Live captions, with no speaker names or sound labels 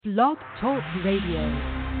Blog Talk Radio.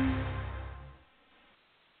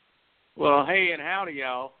 Well, hey and howdy,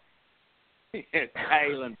 y'all. It's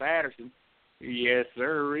Kaelin Patterson. Yes,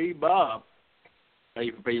 sir, Bob.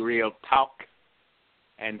 P4P Real Talk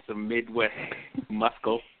and some Midwest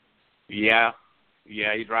muscle. Yeah,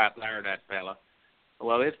 he's right there, that fella.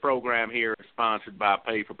 Well, this program here is sponsored by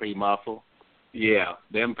P4P Muscle. Yeah,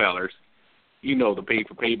 them fellers. You know the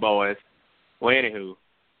P4P boys. Well, anywho,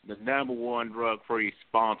 the number one drug-free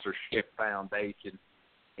sponsorship foundation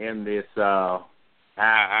in this, I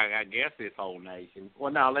guess this whole nation.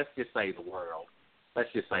 Well, no, let's just say the world.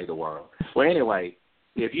 Well, anyway,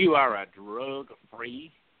 if you are a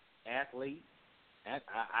drug-free athlete,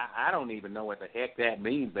 I don't even know what the heck that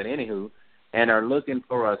means, but anywho, and are looking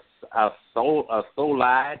for a solid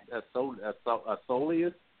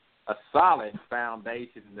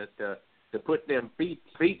foundation to put them feet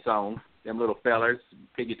on, them little fellers,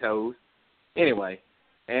 piggy toes. Anyway,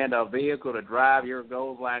 and a vehicle to drive your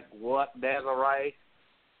goals like what, Desiree?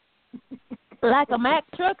 Like a Mack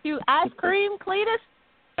truck, you ice cream, Cletus?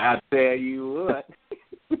 I tell you what.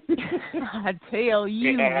 I tell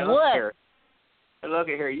you what. Look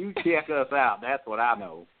at here. You check us out. That's what I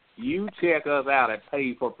know. You check us out at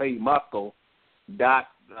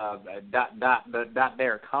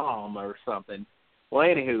P4Pmuscle.com or something. Well,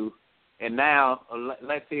 anywho, and now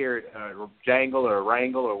let's hear jangle or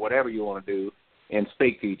wrangle or whatever you want to do and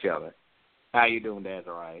speak to each other. How you doing,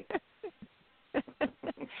 Desiree?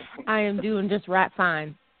 I am doing just right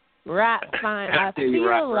fine. Right fine. I feel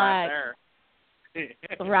right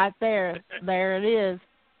right there. There it is.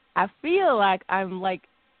 I feel like I'm like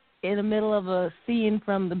in the middle of a scene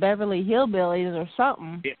from the Beverly Hillbillies or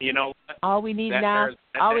something. You know, all we need now is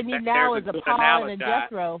a paw and a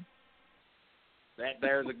death row.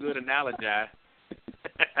 There's a good analogy.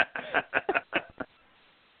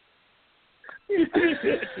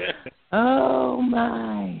 Oh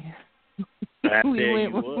my!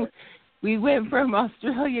 We went from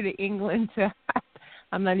Australia to England to.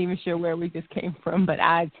 I'm not even sure where we just came from, but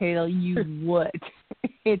I tell you what,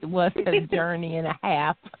 it was a journey and a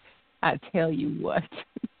half. I tell you what.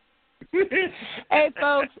 Hey,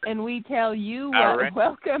 folks, and we tell you what. Right.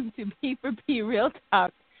 Welcome to P4P Real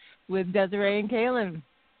Talk with Desiree and Kaelin.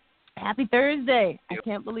 Happy Thursday. Yep. I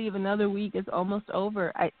can't believe another week is almost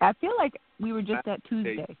over. I feel like we were just at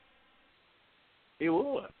Tuesday. It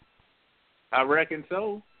was. I reckon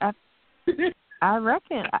so. I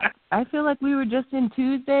reckon. I feel like we were just in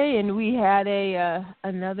Tuesday, and we had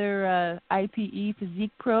another IPE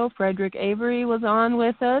Physique Pro, Frederick Avery, was on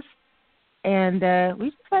with us, and we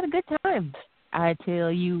just had a good time. I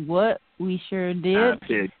tell you what, we sure did.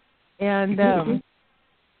 And,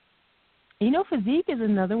 physique is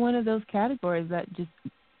another one of those categories that just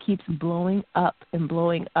keeps blowing up and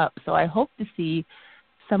blowing up. So I hope to see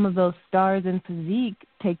some of those stars in physique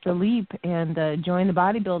take the leap and join the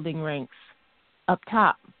bodybuilding ranks up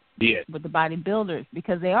top with the bodybuilders,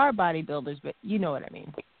 because they are bodybuilders, but you know what I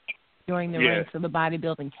mean. Join the ranks of the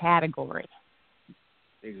bodybuilding category.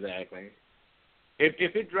 Exactly.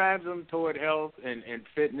 If it drives them toward health and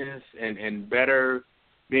fitness and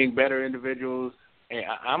being better individuals,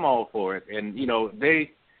 I'm all for it. And,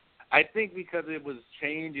 I think because it was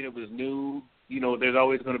change and it was new, there's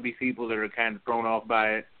always going to be people that are kind of thrown off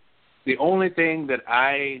by it. The only thing that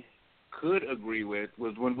I could agree with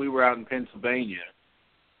was when we were out in Pennsylvania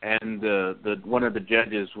and one of the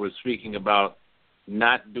judges was speaking about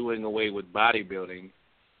not doing away with bodybuilding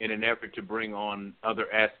in an effort to bring on other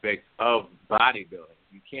aspects of bodybuilding.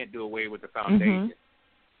 You can't do away with the foundation.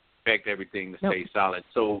 Expect everything to stay solid.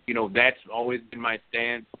 So, that's always been my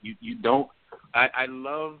stance. You don't – I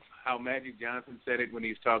love how Magic Johnson said it when he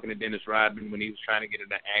was talking to Dennis Rodman when he was trying to get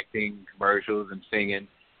into acting, commercials, and singing.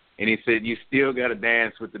 And he said, you still got to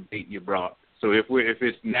dance with the beat you brought. So if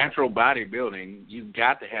it's natural bodybuilding, you've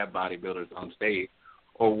got to have bodybuilders on stage,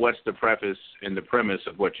 or what's the preface and the premise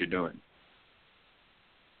of what you're doing?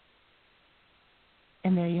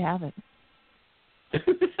 And there you have it.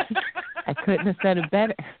 I couldn't have said it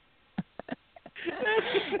better.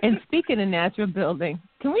 And speaking of natural building,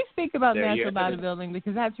 can we speak about natural bodybuilding?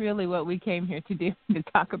 Because that's really what we came here to do, to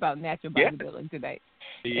talk about natural bodybuilding today.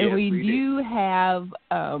 And we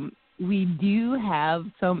do have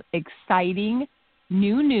some exciting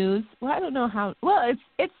new news. Well, I don't know how. Well,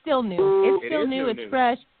 it's still new. It's still new. It's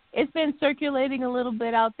fresh. It's been circulating a little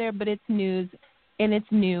bit out there, but it's news and it's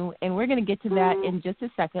new. And we're going to get to that in just a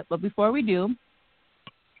second. But before we do,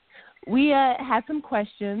 we had some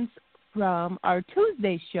questions from our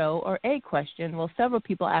Tuesday show, or a question. Well, several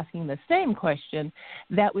people asking the same question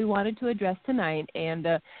that we wanted to address tonight. And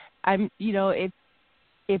it's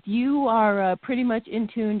if you are pretty much in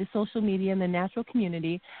tune to social media and the natural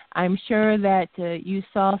community, I'm sure that you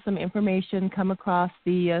saw some information come across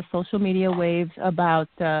the social media waves about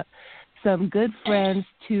some good friends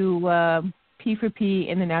to P4P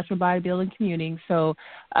in the natural bodybuilding community. So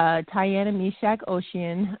Tyann and Meshach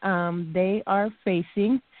Ocean, they are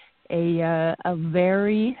facing a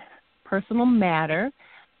very personal matter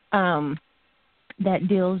that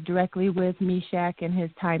deals directly with Meshach and his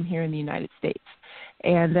time here in the United States.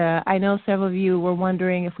 And I know several of you were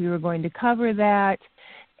wondering if we were going to cover that.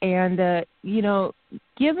 And,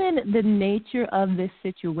 given the nature of this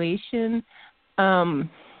situation,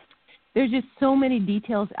 there's just so many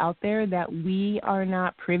details out there that we are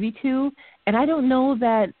not privy to. And I don't know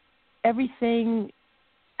that everything,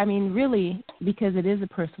 really, because it is a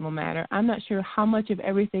personal matter, I'm not sure how much of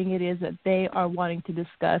everything it is that they are wanting to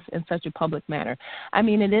discuss in such a public manner.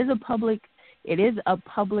 It is a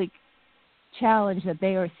public challenge that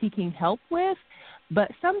they are seeking help with,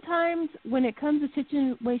 but sometimes when it comes to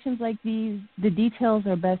situations like these, the details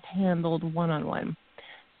are best handled one-on-one.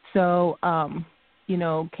 So,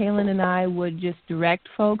 Kaelin and I would just direct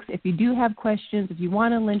folks. If you do have questions, if you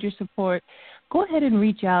want to lend your support, go ahead and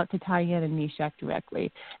reach out to Tyann and Meshach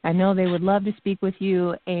directly. I know they would love to speak with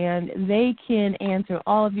you, and they can answer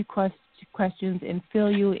all of your questions and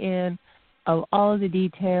fill you in of all of the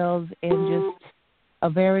details in just a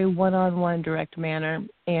very one-on-one direct manner.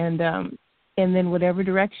 And then whatever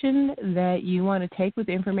direction that you want to take with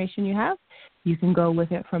the information you have, you can go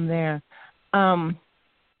with it from there.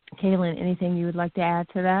 Kaelin, anything you would like to add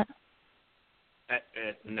to that?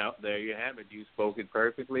 No, there you have it. You spoke it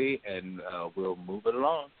perfectly, and we'll move it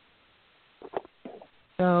along.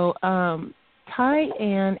 So,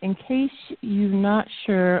 Tyann, in case you're not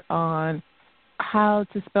sure on how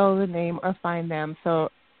to spell the name or find them, so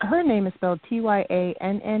her name is spelled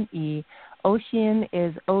Tyanne. Ocean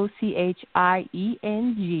is Ochieng.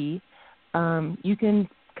 You can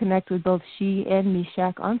connect with both she and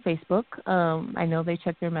Meshach on Facebook. I know they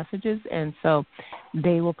check their messages, and so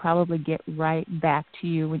they will probably get right back to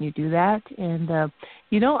you when you do that. And,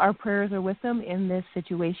 our prayers are with them in this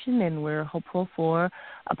situation, and we're hopeful for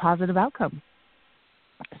a positive outcome.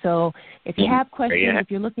 So if you have questions,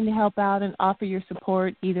 if you're looking to help out and offer your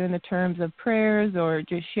support, either in the terms of prayers or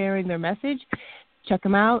just sharing their message, check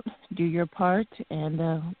them out, do your part, and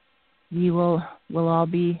we'll all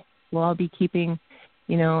be keeping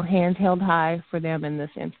hands held high for them in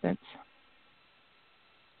this instance.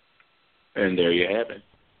 And there you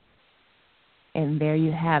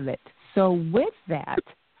have it. So with that,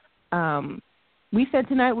 we said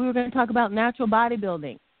tonight we were going to talk about natural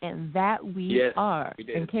bodybuilding, and that we are. We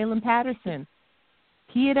did. And Kaelin Patterson,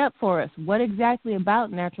 tee it up for us. What exactly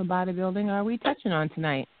about natural bodybuilding are we touching on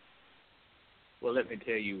tonight? Well, let me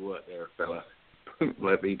tell you what there, fella.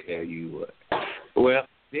 Let me tell you what. Well,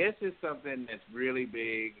 this is something that's really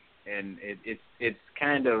big, and it's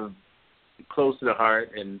kind of close to the heart,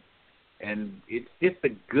 and it's just a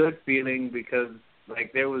good feeling because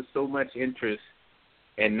there was so much interest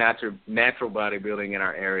in natural bodybuilding in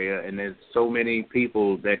our area, and there's so many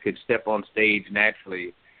people that could step on stage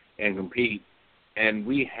naturally and compete. And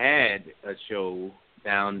we had a show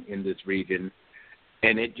down in this region,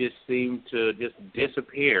 and it just seemed to just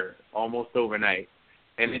disappear almost overnight.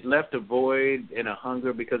 And it left a void and a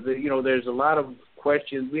hunger because, there's a lot of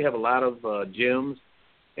questions. We have a lot of gyms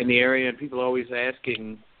in the area, and people are always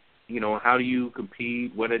asking, how do you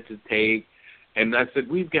compete, what does it take? And I said,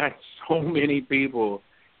 we've got so many people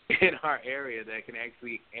in our area that can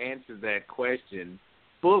actually answer that question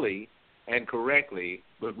fully and correctly,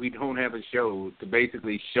 but we don't have a show to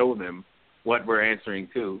basically show them what we're answering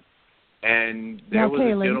to. And there was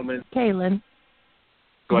a gentleman. Kaelin,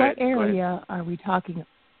 what area are we talking?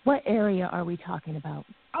 What area are we talking about?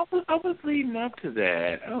 I was leading up to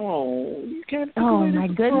that. Oh, you can't. Oh my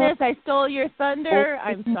goodness! I stole your thunder.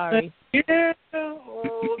 I'm sorry. Yeah.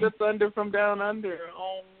 Oh, the thunder from down under.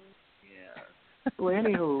 Oh, yeah. Well,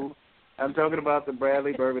 anywho, I'm talking about the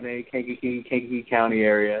Bradley, Bourbonnais, Kankakee County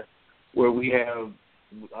area, where we have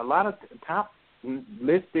a lot of top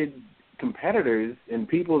listed competitors and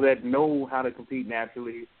people that know how to compete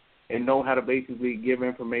naturally and know how to basically give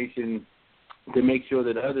information to make sure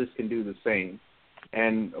that others can do the same.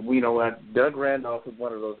 And we know Doug Randolph is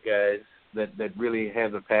one of those guys that really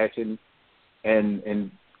has a passion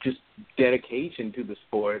and just dedication to the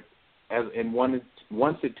sport and wants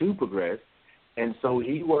it to progress. And so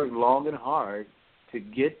he worked long and hard to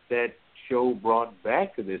get that show brought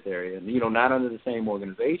back to this area, not under the same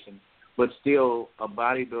organization, but still a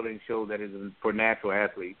bodybuilding show that is for natural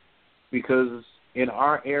athletes. Because in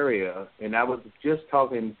our area, and I was just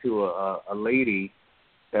talking to a lady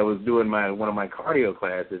that was doing one of my cardio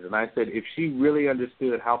classes, and I said if she really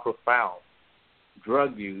understood how profound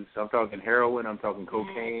drug use, I'm talking heroin, I'm talking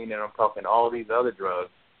cocaine, and I'm talking all these other drugs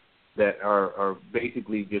that are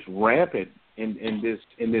basically just rampant in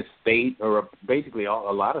this state, or basically a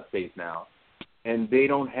lot of states now, and they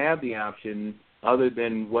don't have the option other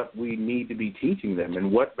than what we need to be teaching them.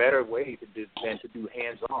 And what better way than to do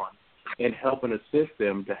hands-on and help and assist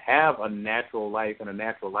them to have a natural life and a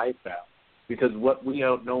natural lifestyle. Because what we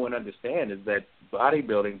don't know and understand is that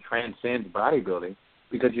bodybuilding transcends bodybuilding,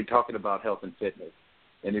 because you're talking about health and fitness.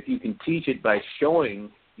 And if you can teach it by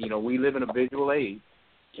showing, we live in a visual age,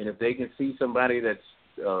 and if they can see somebody that's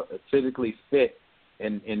physically fit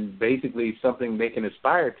and basically something they can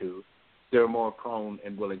aspire to, they're more prone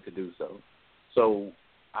and willing to do so. So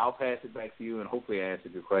I'll pass it back to you, and hopefully I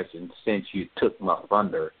answered your question since you took my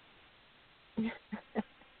thunder.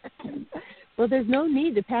 Well, there's no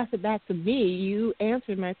need to pass it back to me. You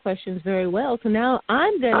answered my questions very well. So now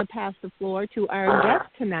I'm going to pass the floor to our guest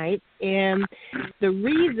tonight. And the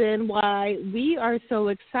reason why we are so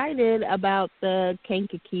excited about the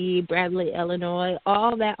Kankakee, Bradley, Illinois,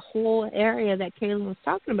 all that whole area that Kaelin was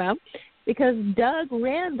talking about, because Doug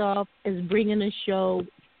Randolph is bringing a show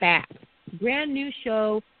back. Brand new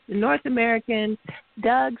show, the North American.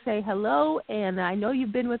 Doug, say hello, and I know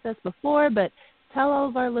you've been with us before, but tell all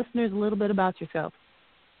of our listeners a little bit about yourself.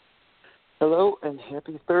 Hello, and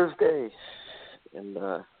happy Thursday. And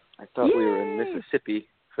I thought Yay! We were in Mississippi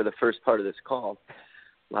for the first part of this call,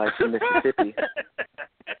 live from Mississippi.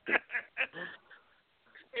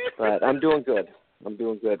 But I'm doing good.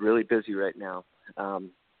 Really busy right now.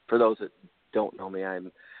 For those that don't know me, I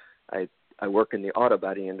work in the auto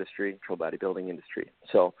body industry, pro bodybuilding industry.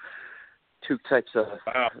 So two types of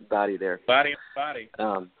body there. Body.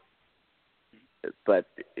 But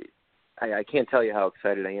I can't tell you how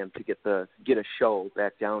excited I am to get a show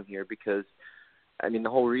back down here, because, I mean, the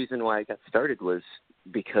whole reason why I got started was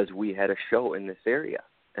because we had a show in this area.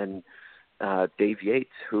 And Dave Yates,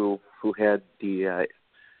 who had the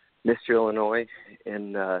Mr. Illinois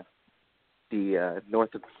and the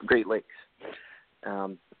North of Great Lakes,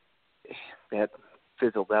 that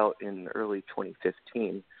fizzled out in early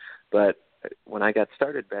 2015. But when I got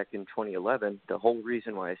started back in 2011, the whole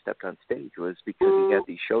reason why I stepped on stage was because he had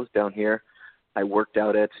these shows down here. I worked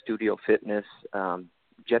out at Studio Fitness.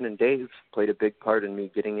 Jen and Dave played a big part in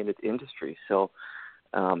me getting into the industry. So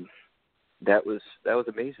that was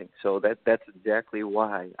amazing. So that's exactly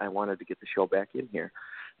why I wanted to get the show back in here.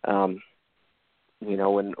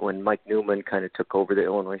 When Mike Newman kind of took over the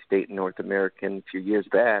Illinois State and North American a few years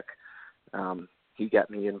back, he got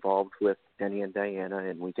me involved with Denny and Diana,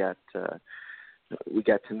 and we got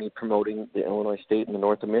to me promoting the Illinois State and the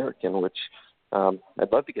North American, which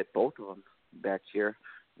I'd love to get both of them back here.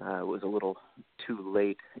 It was a little too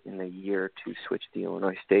late in the year to switch to the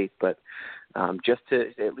Illinois State, but just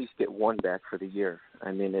to at least get one back for the year.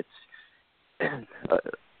 I mean, it's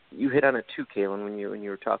you hit on it too, Kaelin, when you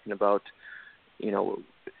were talking about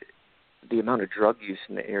the amount of drug use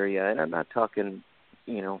in the area, and I'm not talking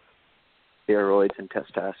steroids and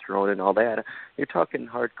testosterone and all that. You're talking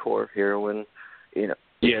hardcore heroin.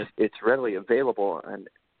 Yes. It's readily available on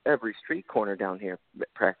every street corner down here,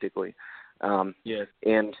 practically. Yes.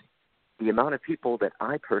 And the amount of people that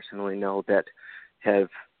I personally know that have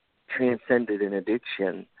transcended an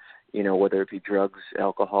addiction, whether it be drugs,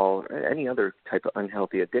 alcohol, or any other type of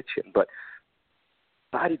unhealthy addiction, but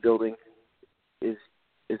bodybuilding is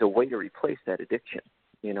a way to replace that addiction.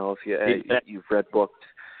 If you've read books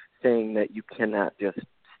saying that you cannot just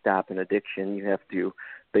stop an addiction, you have to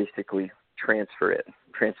basically transfer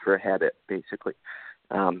a habit, basically.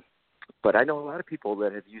 But I know a lot of people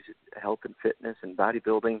that have used health and fitness and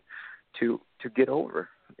bodybuilding to get over,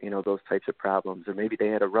 those types of problems, or maybe they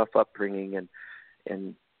had a rough upbringing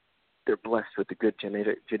and they're blessed with the good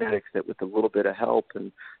genetics that with a little bit of help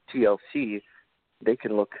and TLC, they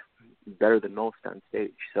can look better than most on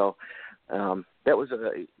stage. So that was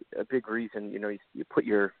a big reason. You put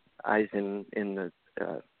your eyes in the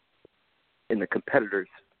competitors'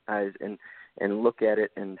 eyes and look at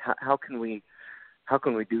it, and how can we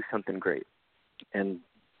do something great? And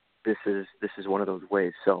this is one of those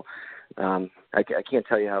ways. So I can't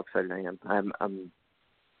tell you how excited I am.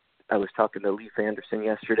 I was talking to Leif Anderson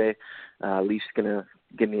yesterday. Leif's gonna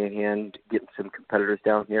give me a hand getting some competitors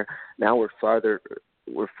down here. Now we're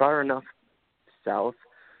far enough south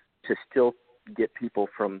to still get people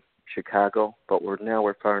from Chicago, but we're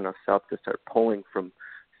far enough south to start pulling from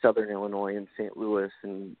southern Illinois and St. Louis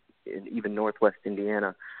and even northwest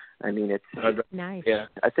Indiana. I mean, it's nice. Yeah.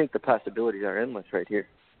 I think the possibilities are endless right here.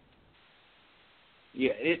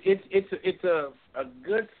 Yeah, it's a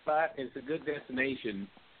good spot. It's a good destination,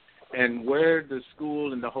 and where the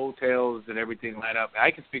school and the hotels and everything line up.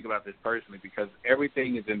 I can speak about this personally because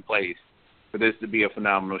everything is in place for this to be a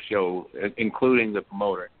phenomenal show, including the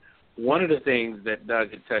promoter. One of the things that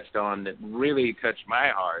Doug had touched on that really touched my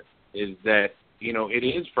heart is that, you know, it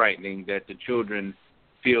is frightening that the children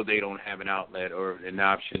feel they don't have an outlet or an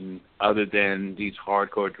option other than these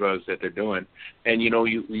hardcore drugs that they're doing. And, you know,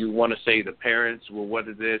 you want to say the parents, well, what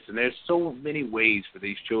is this? And there's so many ways for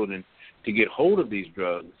these children to get hold of these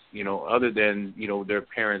drugs, you know, other than, you know, their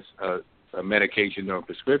parents' medication or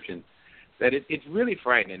prescription, that it's really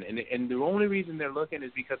frightening. And the only reason they're looking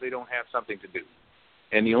is because they don't have something to do.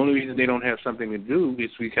 And the only reason they don't have something to do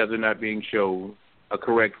is because they're not being shown a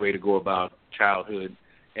correct way to go about childhood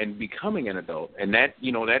and becoming an adult. And that,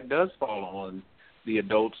 you know, that does fall on the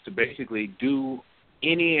adults to basically do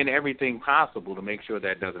any and everything possible to make sure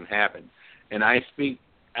that doesn't happen. And I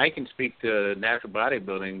can speak to natural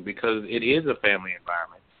bodybuilding because it is a family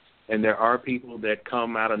environment. And there are people that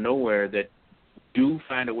come out of nowhere that do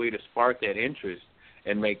find a way to spark that interest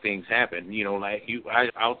and make things happen. You know, like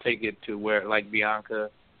I'll take it to where, like Bianca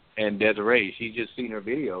and Desiree, she's just seen her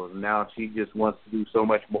videos, and now she just wants to do so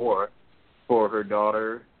much more for her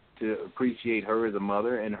daughter, to appreciate her as a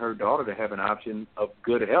mother, and her daughter to have an option of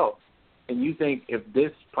good health. And you think if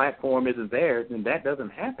this platform isn't there, then that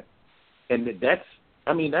doesn't happen. And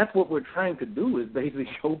that's what we're trying to do, is basically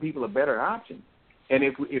show people a better option. And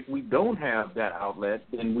if we don't have that outlet,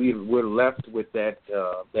 then we're left with that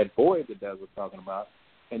void that Doug was talking about,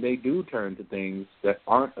 and they do turn to things that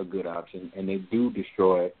aren't a good option, and they do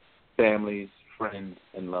destroy families, friends,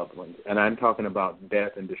 and loved ones. And I'm talking about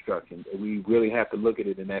death and destruction. We really have to look at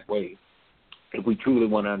it in that way if we truly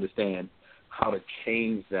want to understand how to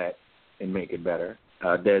change that and make it better.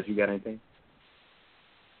 Des, you got anything?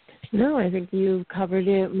 No, I think you covered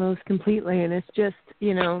it most completely, and it's just,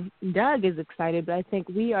 you know, Doug is excited, but I think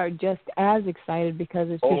we are just as excited because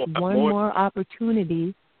it's just one more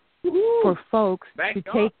opportunity for folks to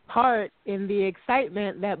take part in the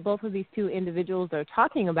excitement that both of these two individuals are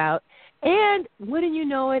talking about. And wouldn't you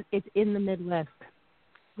know it, it's in the Midwest.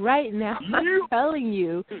 Right now, I'm telling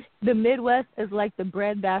you, the Midwest is like the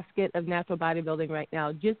breadbasket of natural bodybuilding right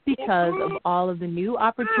now, just because of all of the new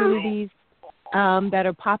opportunities that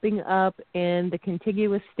are popping up in the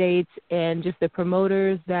contiguous states, and just the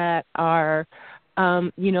promoters that are,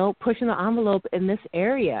 you know, pushing the envelope in this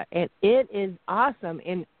area. And it is awesome,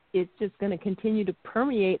 and it's just going to continue to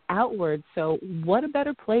permeate outward. So what a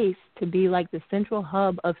better place to be like the central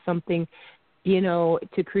hub of something, you know,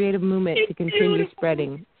 to create a movement to continue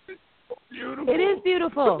spreading. It is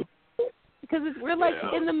beautiful because we're like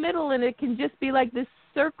in the middle, and it can just be like this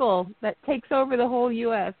circle that takes over the whole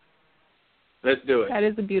U.S. Let's do it. That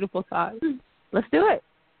is a beautiful thought. Let's do it.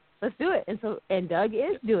 Let's do it. And Doug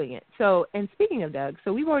is doing it. So, and speaking of Doug,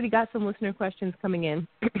 so we've already got some listener questions coming in,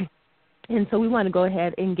 and so we want to go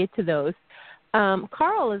ahead and get to those.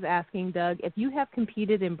 Carl is asking, Doug, if you have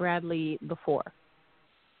competed in Bradley before.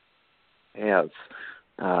 Yes.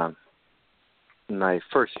 My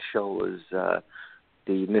first show was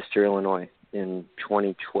the Mr. Illinois in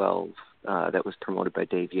 2012. That was promoted by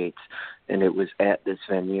Dave Yates, and it was at this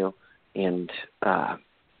venue. And of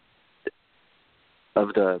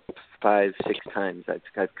the 5-6 times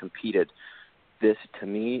I've competed, this to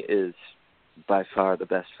me is by far the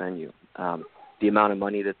best venue. The amount of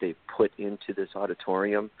money that they put into this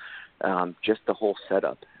auditorium, just the whole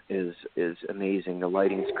setup is amazing. The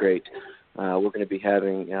lighting's great. We're going to be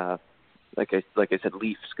having, like I said,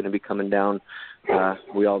 Leaf's going to be coming down.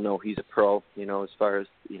 We all know he's a pro, you know, as far as,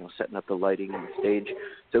 you know, setting up the lighting and the stage.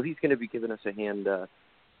 So he's going to be giving us a hand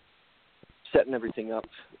setting everything up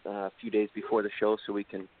a few days before the show so we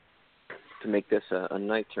can make this a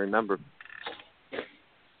night to remember.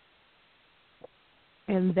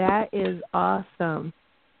 And that is awesome.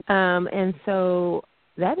 And so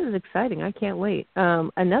that is exciting. I can't wait.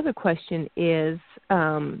 Another question is,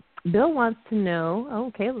 Bill wants to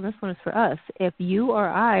know, Kaelin, this one is for us, if you or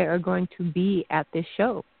I are going to be at this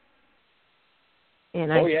show.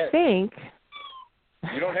 And I think...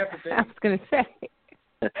 You don't have to say. I was going to say...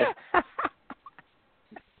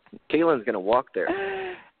 Kaelin's going to walk there.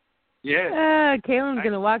 Yeah. Kaelin's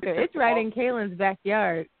going to walk there. It's right in Kaelin's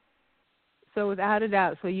backyard. So without a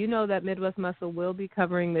doubt. So you know that Midwest Muscle will be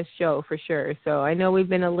covering this show for sure. So I know we've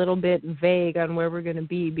been a little bit vague on where we're going to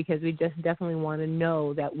be because we just definitely want to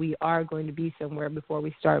know that we are going to be somewhere before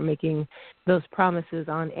we start making those promises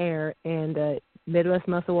on air. And Midwest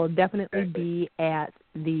Muscle will definitely be at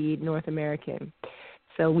the North American.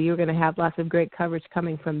 So we are going to have lots of great coverage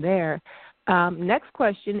coming from there. Next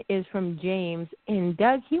question is from James. And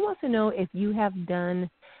Doug, he wants to know if you have done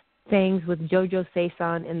things with JoJo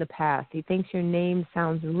Saison in the past. He thinks your name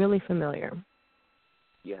sounds really familiar.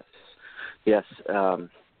 Yes.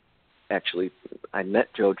 Actually, I met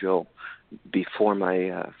JoJo before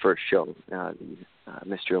my first show,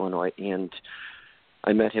 Mr. Illinois, and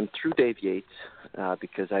I met him through Dave Yates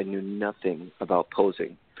because I knew nothing about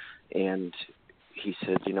posing. And he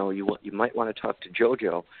said, you might want to talk to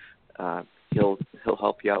JoJo. He'll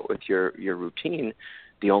help you out with your routine.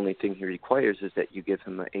 The only thing he requires is that you give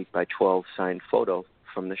him an 8x12 signed photo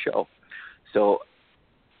from the show. So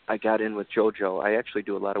I got in with JoJo. I actually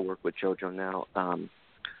do a lot of work with JoJo now,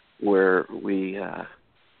 where we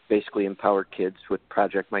basically empower kids with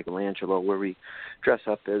Project Michelangelo, where we dress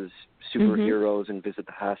up as superheroes and visit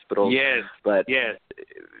the hospitals. Yes. But yes.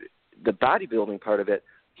 The bodybuilding part of it,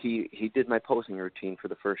 he did my posing routine for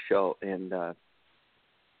the first show, and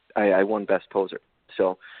I won Best Poser.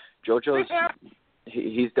 So JoJo's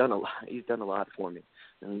he's done a lot. He's done a lot for me,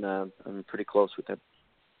 and I'm pretty close with him.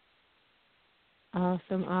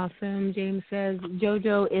 Awesome. James says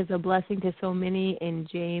JoJo is a blessing to so many, and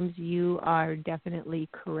James, you are definitely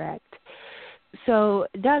correct. So,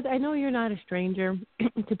 Doug, I know you're not a stranger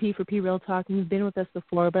to P4P Real Talk, and you've been with us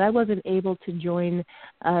before, but I wasn't able to join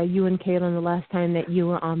you and Kaelin the last time that you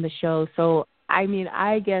were on the show. So,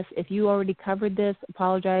 I guess if you already covered this,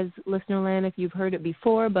 apologize, listener land, if you've heard it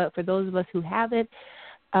before, but for those of us who haven't,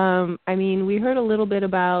 we heard a little bit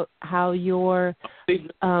about how your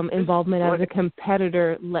involvement as a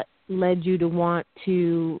competitor led you to want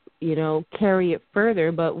to, carry it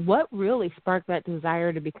further. But what really sparked that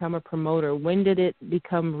desire to become a promoter? When did it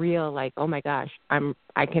become real? Like, oh my gosh, I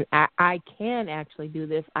can actually do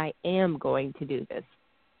this. I am going to do this.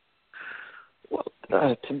 Well,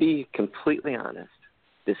 to be completely honest,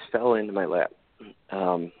 this fell into my lap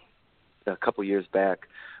a couple years back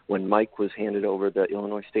when Mike was handed over the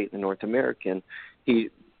Illinois State and the North American. He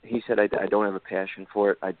said, I don't have a passion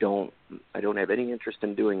for it. I don't have any interest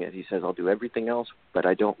in doing it. He says, I'll do everything else, but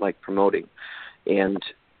I don't like promoting. And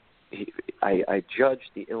I judged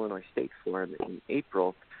the Illinois State for him in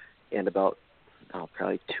April, and about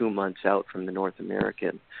probably 2 months out from the North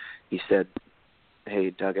American, he said,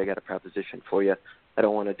 hey, Doug, I got a proposition for you. I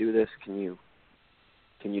don't want to do this. Can you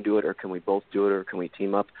do it, or can we both do it, or can we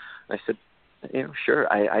team up? I said,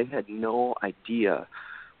 sure. I had no idea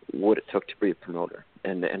what it took to be a promoter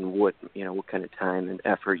and what kind of time and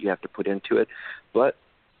effort you have to put into it. But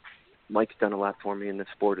Mike's done a lot for me in the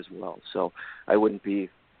sport as well. So I wouldn't be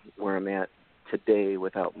where I'm at today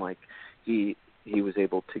without Mike. He was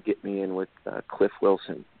able to get me in with Cliff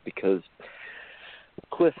Wilson, because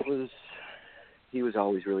Cliff was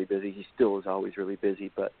always really busy. He still is always really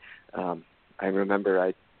busy, but I remember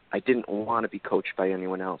I didn't want to be coached by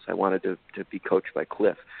anyone else. I wanted to be coached by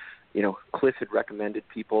Cliff. Cliff had recommended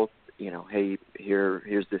people, hey,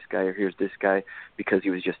 here's this guy or here's this guy, because he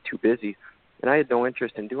was just too busy. And I had no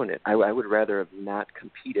interest in doing it. I would rather have not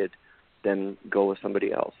competed than go with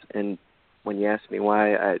somebody else. And when you ask me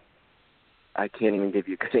why, I can't even give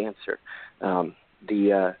you a good answer.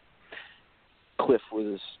 Cliff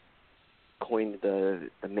was coined the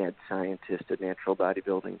mad scientist of natural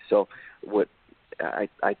bodybuilding. So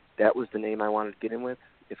that was the name I wanted to get in with.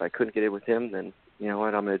 If I couldn't get in with him, then you know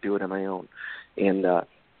what, I'm going to do it on my own. And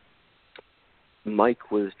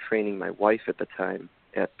Mike was training my wife at the time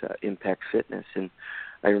at Impact Fitness, and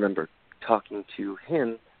I remember talking to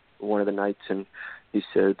him one of the nights, and he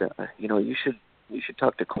said, you should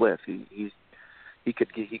talk to Cliff. He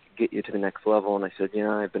could get you to the next level. And I said,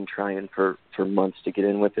 I've been trying for months to get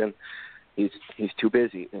in with him. He's too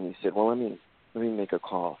busy. And he said, well, let me make a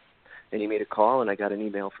call. And he made a call, and I got an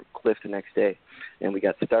email from Cliff the next day, and we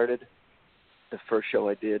got started. The first show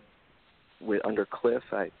I did under Cliff,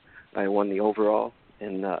 I won the overall,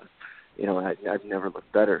 and I've never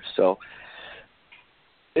looked better. So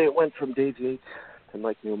it went from Dave Yates to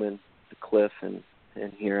Mike Newman to Cliff, and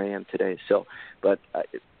here I am today. So, but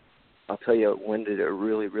I'll tell you, when did it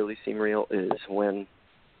really, really seem real is when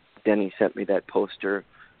Denny sent me that poster,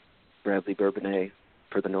 Bradley Bourbonnais,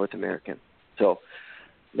 for the North American. So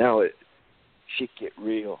now it should get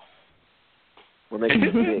real. We're making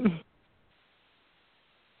it big.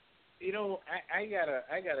 I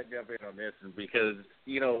gotta jump in on this because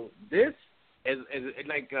this is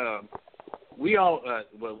like we all.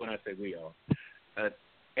 Well, when I say we all,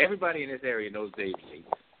 everybody in this area knows Dave Yates,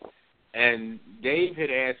 and Dave had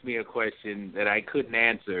asked me a question that I couldn't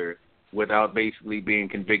answer without basically being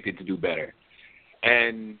convicted to do better,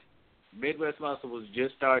 and Midwest Muscle was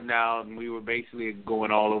just starting out, and we were basically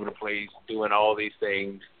going all over the place, doing all these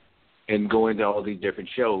things, and going to all these different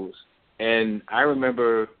shows. And I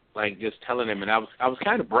remember like just telling him, and I was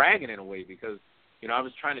kind of bragging in a way because, you know, I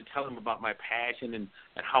was trying to tell him about my passion and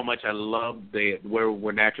how much I loved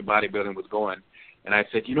where natural bodybuilding was going. And I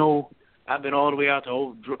said, you know, I've been all the way out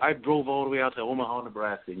I drove all the way out to Omaha,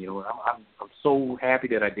 Nebraska. You know, I'm so happy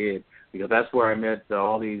that I did, because that's where I met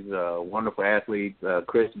all these wonderful athletes.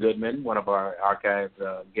 Chris Goodman, one of our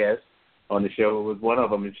archived guests on the show, was one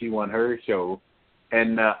of them, and she won her show.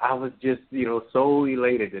 And I was just, you know, so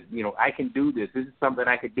elated that, you know, I can do this. This is something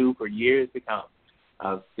I could do for years to come.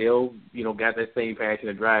 I've still, you know, got that same passion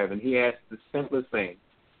and drive. And he asked the simplest thing,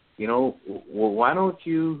 you know, well, why don't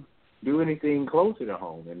you do anything closer to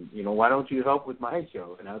home? And, you know, why don't you help with my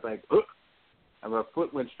show? And I was like, ugh. And my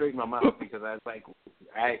foot went straight in my mouth because I was like,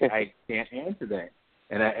 I can't answer that.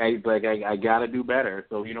 And I got to do better.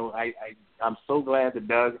 So, you know, I'm so glad that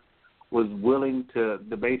Doug was willing to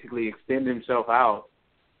basically extend himself out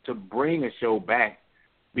to bring a show back,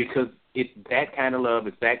 because it's that kind of love,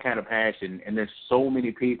 it's that kind of passion, and there's so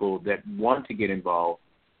many people that want to get involved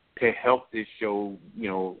to help this show, you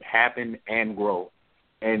know, happen and grow.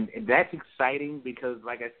 And that's exciting because,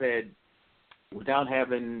 like I said, without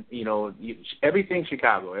having, you know, everything's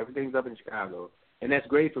Chicago, everything's up in Chicago, and that's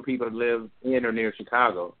great for people to live in or near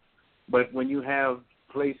Chicago. But when you have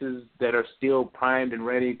places that are still primed and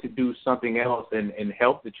ready to do something else and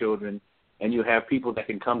help the children, and you have people that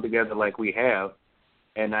can come together like we have,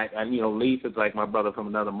 and you know, Leaf is like my brother from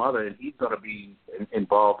another mother, and he's going to be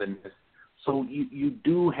involved in this. So you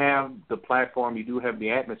do have the platform, you do have the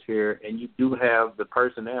atmosphere, and you do have the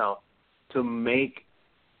personnel to make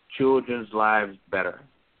children's lives better.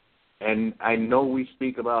 And I know we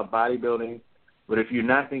speak about bodybuilding, but if you're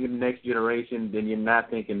not thinking the next generation, then you're not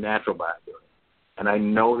thinking natural bodybuilding. And I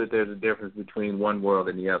know that there's a difference between one world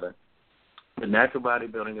and the other. The natural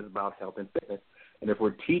bodybuilding is about health and fitness. And if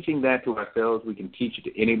we're teaching that to ourselves, we can teach it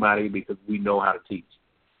to anybody because we know how to teach.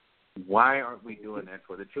 Why aren't we doing that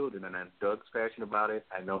for the children? And Doug's passionate about it.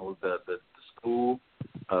 I know the school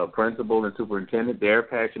principal and superintendent, they're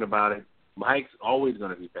passionate about it. Mike's always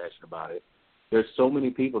going to be passionate about it. There's so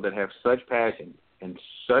many people that have such passion and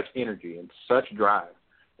such energy and such drive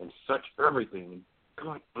and such everything.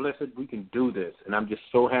 God bless it, we can do this. And I'm just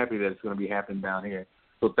so happy that it's going to be happening down here.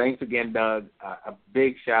 So thanks again, Doug. A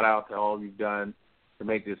big shout-out to all you've done to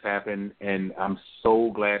make this happen, and I'm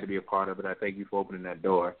so glad to be a part of it. I thank you for opening that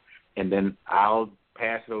door. And then I'll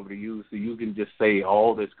pass it over to you so you can just say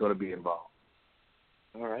all that's going to be involved.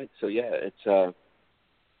 All right. So, yeah, it's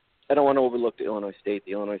I don't want to overlook the Illinois State.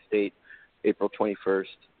 The Illinois State, April 21st,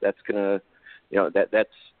 that's going to, you know, that's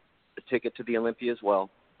a ticket to the Olympia as well.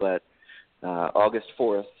 But August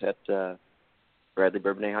 4th at Bradley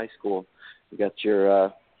Bourbonnais High School, you got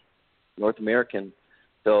your North American.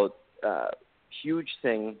 So huge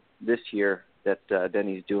thing this year that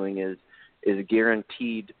Denny's doing is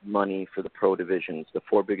guaranteed money for the pro divisions. The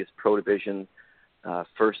four biggest pro divisions,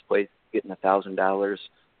 first place getting $1,000,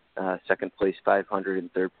 second place $500,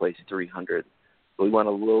 and third place $300. So we want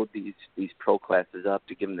to load these pro classes up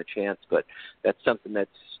to give them the chance, but that's something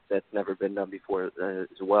that's never been done before as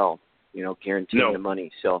well. You know, guaranteeing the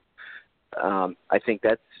money. So I think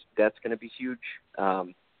that's going to be huge.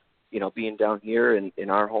 You know, being down here in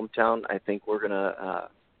our hometown, I think we're gonna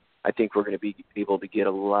be able to get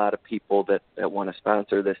a lot of people that want to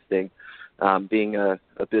sponsor this thing. Being a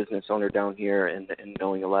business owner down here and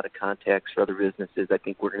knowing a lot of contacts for other businesses, I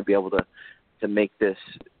think we're going to be able to make this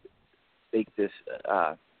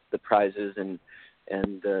the prizes and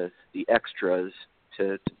the extras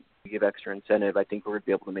to give extra incentive. I think we're going to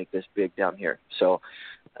be able to make this big down here. So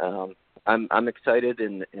I'm excited,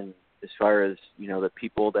 and as far as, you know, the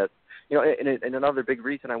people that, you know, and another big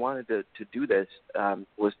reason I wanted to do this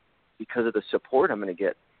was because of the support I'm going to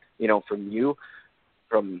get, you know, from you,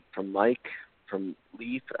 from Mike, from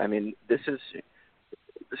Leaf. I mean, this is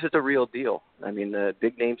a real deal. I mean, the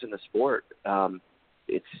big names in the sport.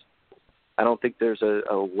 I don't think there's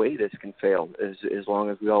a way this can fail as long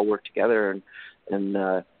as we all work together and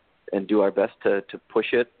do our best to push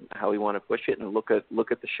it how we want to push it, and look at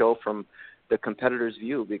the show from the competitor's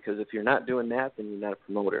view. Because if you're not doing that, then you're not a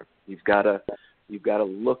promoter. You've got to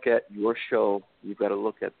look at your show. You've got to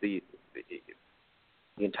look at the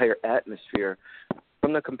entire atmosphere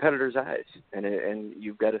from the competitor's eyes, and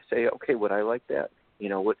you've got to say, okay, would I like that? You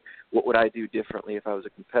know, what would I do differently if I was a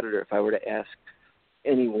competitor? If I were to ask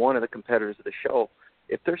any one of the competitors of the show,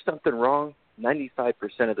 if there's something wrong, 95%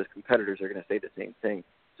 of the competitors are going to say the same thing.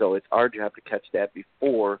 So it's our job to catch that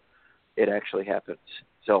before it actually happens.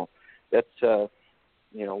 So that's,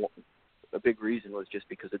 you know, a big reason was just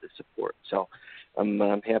because of the support. So I'm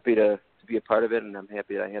happy to to be a part of it, and I'm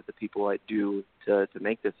happy that I have the people I do to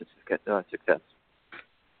make this a success.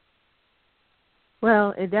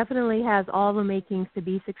 Well, it definitely has all the makings to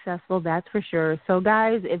be successful, that's for sure. So,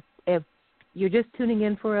 guys, if you're just tuning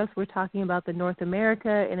in for us, we're talking about the North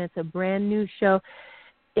America, and it's a brand new show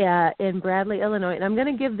in Bradley, Illinois. And I'm going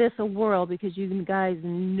to give this a whirl because you guys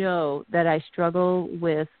know that I struggle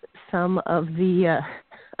with some of the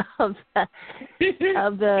of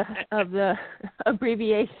the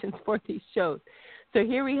abbreviations for these shows. So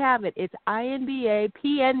here we have it. It's INBA,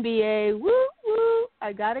 PNBA, woo, woo.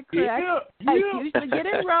 I got it correct. Yeah. I usually get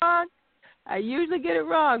it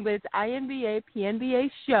wrong, but it's INBA, PNBA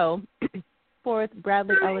show for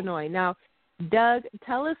Bradley, Illinois. Now, Doug,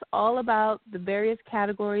 tell us all about the various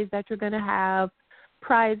categories that you're going to have,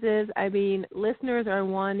 prizes. I mean, listeners are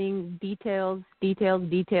wanting details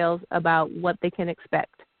about what they can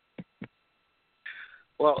expect.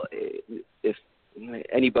 Well, if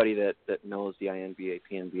anybody that knows the INBA,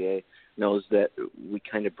 PNBA knows that we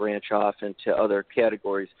kind of branch off into other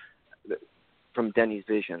categories from Denny's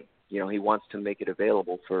vision. You know, he wants to make it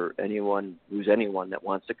available for anyone that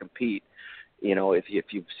wants to compete. You know, if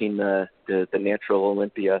you've seen the Natural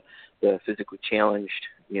Olympia, the physically challenged,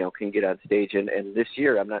 you know, can get on stage. And this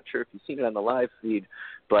year, I'm not sure if you've seen it on the live feed,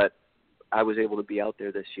 but I was able to be out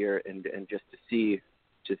there this year and just to see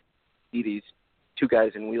these two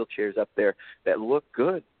guys in wheelchairs up there that look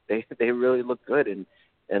good. They really look good. And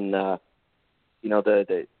you know,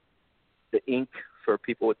 the ink for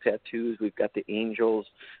people with tattoos, we've got the angels.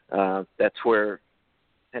 That's where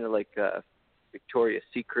kind of like Victoria's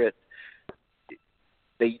Secret,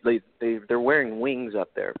 they're wearing wings up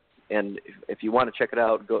there. And if you want to check it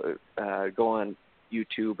out, go on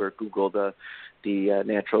YouTube or Google the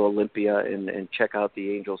Natural Olympia and check out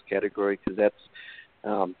the Angels category, because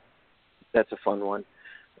that's a fun one.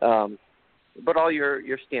 But all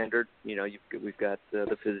your standard, you know, we've got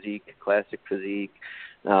the physique, classic physique,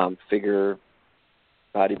 figure,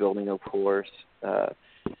 bodybuilding, of course,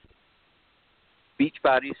 beach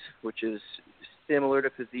bodies, which is similar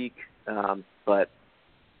to physique, but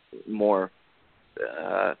more.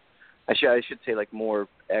 I should say like more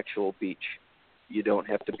actual beach. You don't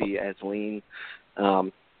have to be as lean.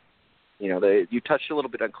 You know, you touched a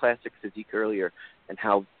little bit on classic physique earlier and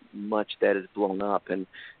how much that is blown up. And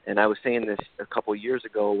I was saying this a couple of years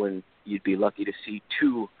ago when you'd be lucky to see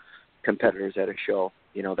two competitors at a show.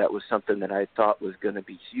 You know, that was something that I thought was going to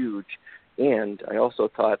be huge. And I also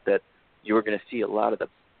thought that you were going to see a lot of the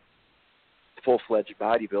full-fledged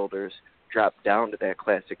bodybuilders drop down to that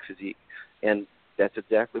classic physique. And that's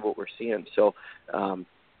exactly what we're seeing. So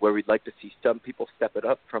where we'd like to see some people step it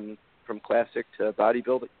up from classic to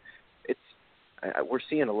bodybuilding, we're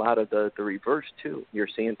seeing a lot of the reverse too. You're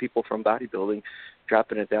seeing people from bodybuilding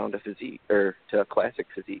dropping it down to physique or to classic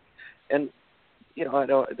physique. And you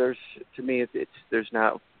know, there's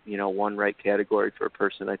not, you know, one right category for a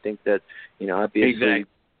person. I think that, you know, obviously exactly.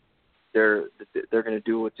 they're going to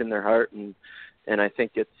do what's in their heart, and I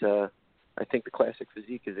think I think the classic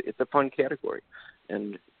physique it's a fun category,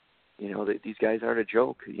 and you know, these guys aren't a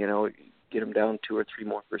joke. You know, get them down 2 or 3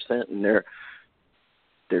 more % and they're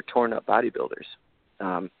torn up bodybuilders,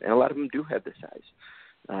 and a lot of them do have the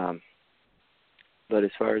size. But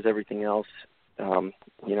as far as everything else,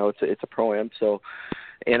 you know, it's a pro-am. So,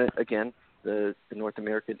 and again, the North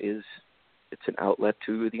American it's an outlet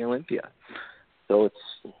to the Olympia. So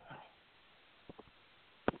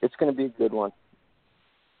it's going to be a good one.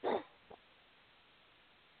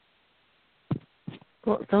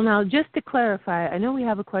 Well, so now, just to clarify, I know we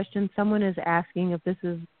have a question. Someone is asking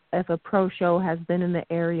if a pro show has been in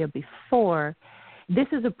the area before. This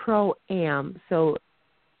is a pro-am, so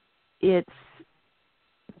it's...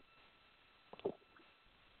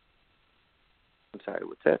 I'm sorry,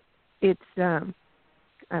 what's that? It's,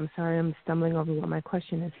 I'm sorry, I'm stumbling over what my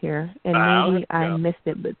question is here, and maybe I missed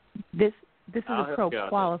it, but this is a pro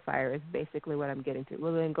qualifier is basically what I'm getting to.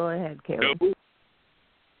 Well, then go ahead, Kaelin.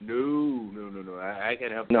 No. I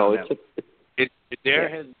can help you. No, there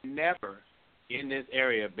has never in this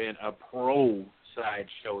area been a pro side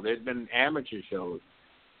show. There's been amateur shows,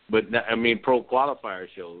 but not, I mean pro qualifier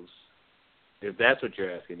shows. If that's what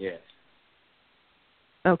you're asking, yes.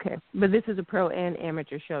 Okay, but this is a pro and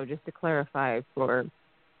amateur show, just to clarify for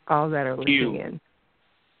all that are listening in.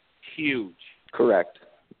 Huge. Correct.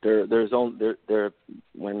 There's only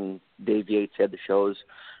when Dave Yates had the shows,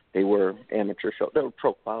 they were amateur shows. They were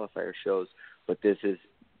pro qualifier shows, but this is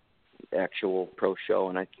actual pro show.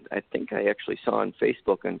 And I think I actually saw on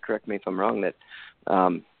Facebook, and correct me if I'm wrong, that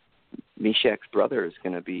Meshach's brother is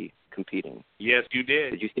going to be competing. Yes, you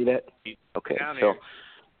did. Did you see that? He's okay, down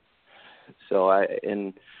so I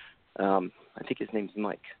I think his name's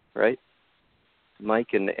Mike, right?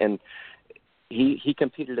 Mike, and he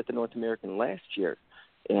competed at the North American last year,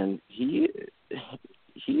 and he's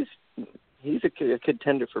a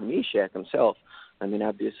contender for Meshack himself. I mean,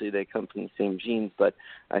 obviously they come from the same genes, but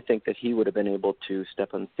I think that he would have been able to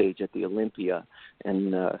step on stage at the Olympia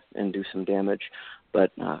and do some damage.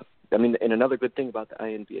 But I mean, and another good thing about the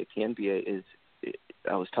INBA PNBA is,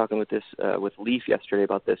 I was talking with Leaf yesterday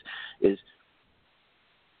about this, is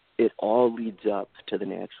it all leads up to the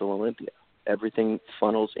Natural Olympia. Everything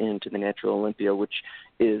funnels into the Natural Olympia, which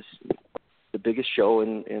is the biggest show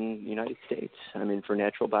in the United States. I mean, for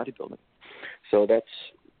natural bodybuilding. So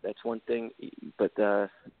that's one thing. But the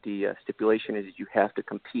stipulation is you have to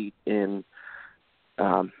compete in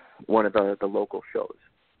one of the local shows.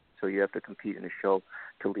 So you have to compete in a show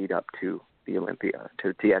to lead up to the Olympia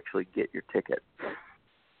to actually get your ticket.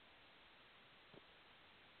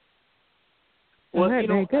 Well,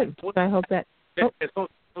 very good. I hope that. Hold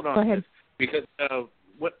on. Go ahead. Because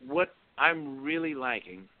what I'm really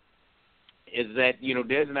liking is that,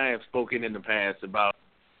 Des and I have spoken in the past about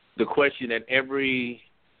the question that every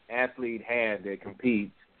athlete had that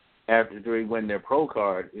competes after they win their pro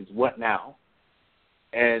card is, what now?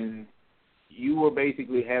 And you were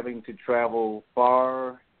basically having to travel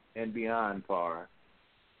far and beyond far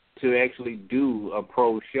to actually do a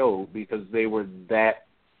pro show because they were that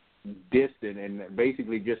distant and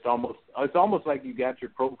basically it's almost like you got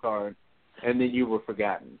your pro card and then you were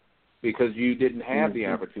forgotten because you didn't have the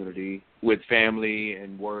opportunity with family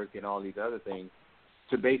and work and all these other things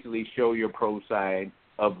to basically show your pro side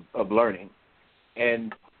of learning.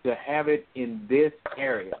 And to have it in this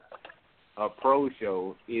area, a pro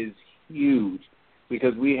show, is huge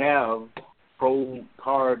because we have pro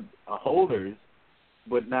card holders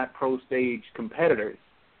but not pro stage competitors.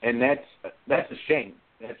 And that's a shame.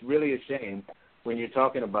 That's really a shame when you're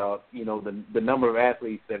talking about, the number of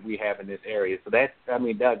athletes that we have in this area. So that's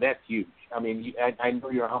huge. I mean, I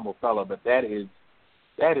know you're a humble fellow, but that is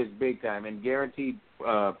big time. And guaranteed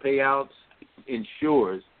payouts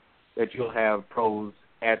ensures that you'll have pros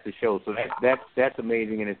at the show. So that's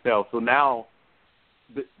amazing in itself. So now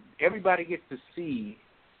everybody gets to see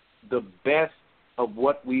the best of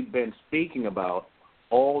what we've been speaking about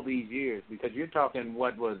all these years, because you're talking,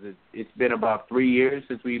 what was it? It's been about 3 years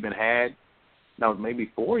since we even had, no,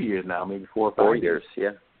 maybe 4 years now, maybe 4 or 5 4 years, yeah.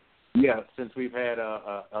 Yeah, since we've had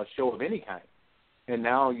a show of any kind. And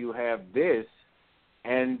now you have this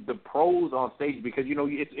and the pros on stage, because,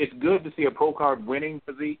 it's good to see a pro card winning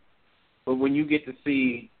physique, but when you get to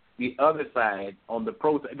see the other side on the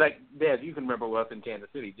pro side, like, Des, you can remember us in Kansas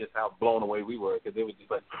City, just how blown away we were, because it was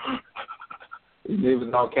just like, it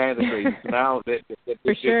was all kinds of crazy. So now that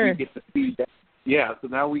For sure. we get to see that, yeah, so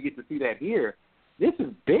now we get to see that here. This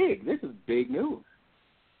is big. This is big news.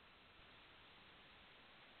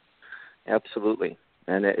 Absolutely,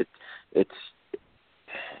 and it's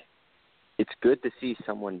good to see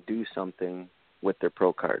someone do something with their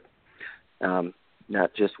pro card,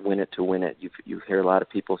 not just win it to win it. You hear a lot of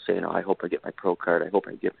people saying, "Oh, I hope I get my pro card. I hope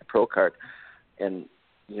I get my pro card," and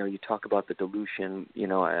you talk about the dilution.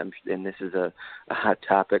 And this is a hot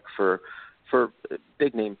topic for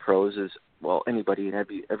big name pros. Is, well,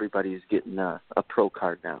 everybody's getting a pro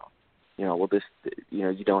card now.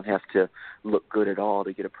 You don't have to look good at all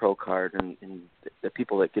to get a pro card, and the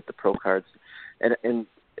people that get the pro cards, and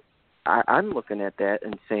I'm looking at that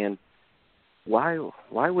and saying, why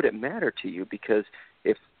would it matter to you? Because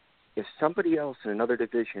if somebody else in another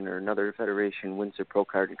division or another federation wins their pro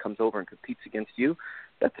card and comes over and competes against you,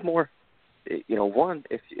 that's more, one,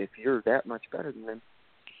 if you're that much better than them,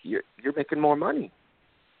 you're making more money.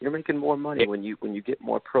 You're making more money when you get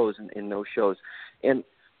more pros in those shows. And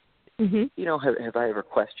have I ever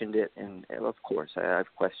questioned it? And of course,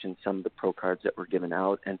 I've questioned some of the pro cards that were given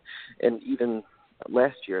out, and even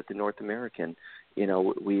last year at the North American,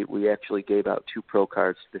 we actually gave out 2 pro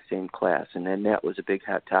cards to the same class, and then that was a big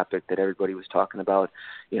hot topic that everybody was talking about.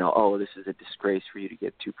 Oh, this is a disgrace for you to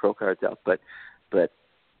get 2 pro cards out, but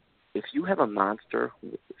if you have a monster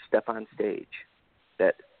step on stage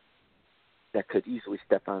that could easily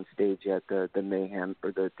step on stage at the Mayhem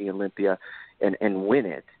or the Olympia and win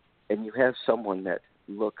it, and you have someone that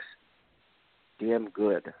looks damn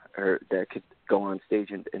good or that could go on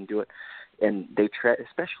stage and do it, and they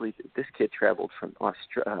especially this kid traveled from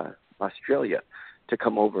Australia to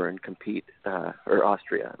come over and compete, or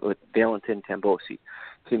Austria, with Valentin Tambosi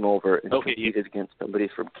came over and competed against somebody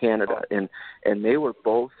from Canada, and they were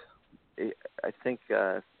both, I think,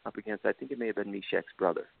 up against, I think it may have been Meshack's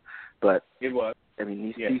brother, but it was. I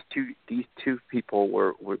mean, these two people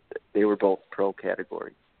were both pro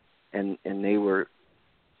category, and they were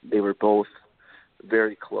they were both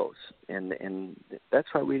very close, and that's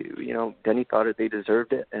why Denny thought they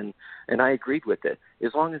deserved it, and I agreed with it.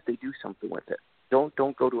 As long as they do something with it, don't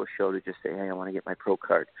go to a show to just say, hey, I want to get my pro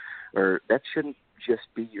card, or that shouldn't just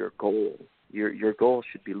be your goal. Your goal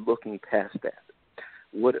should be looking past that.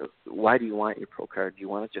 Why do you want your pro card? Do you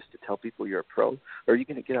want it just to tell people you're a pro, or are you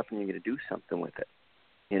going to get up and you're going to do something with it?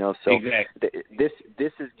 So exactly.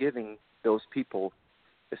 This is giving those people,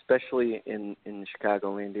 especially in the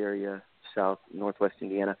Chicagoland area, South, Northwest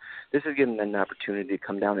Indiana, this is giving them an opportunity to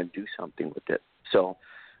come down and do something with it. So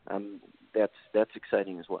that's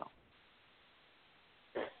exciting as well.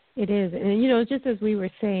 It is. And, just as we were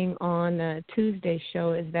saying on Tuesday's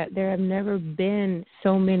show, is that there have never been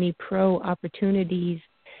so many pro opportunities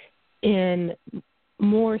in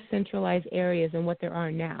more centralized areas than what there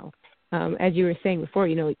are now. As you were saying before,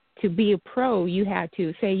 to be a pro, you had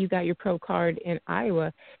to, say you got your pro card in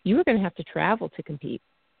Iowa, you were going to have to travel to compete.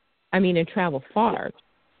 And travel far.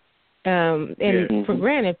 And for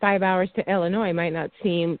granted, 5 hours to Illinois might not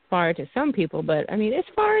seem far to some people, but, it's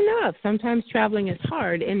far enough. Sometimes traveling is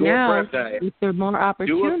hard. And now, with the more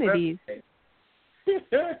opportunities,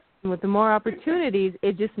 with the more opportunities,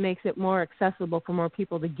 it just makes it more accessible for more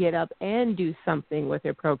people to get up and do something with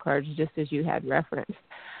their pro cards, just as you had referenced.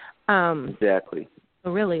 Exactly.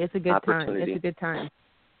 So really, it's a good time. It's a good time.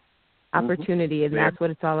 Opportunity, and that's what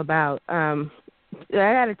it's all about. I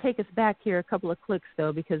got to take us back here a couple of clicks,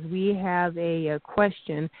 though, because we have a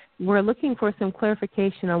question. We're looking for some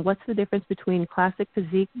clarification on what's the difference between classic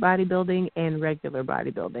physique bodybuilding and regular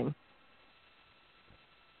bodybuilding.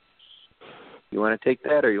 You want to take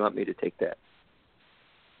that, or you want me to take that?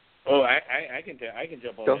 Oh, I can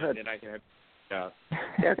jump on Go that, ahead. and then I can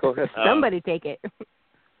Yeah, go ahead. Somebody take it.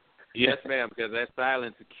 Yes, ma'am, because that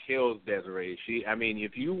silence kills Desiree.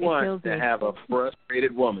 If you want to have a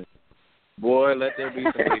frustrated woman, boy, let there be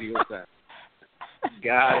some radio silence.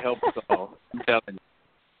 God help us all. I'm telling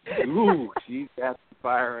you. Ooh, she's got some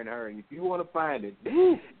fire in her, and if you want to find it,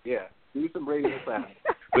 do some radio silence.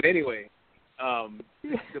 But anyway,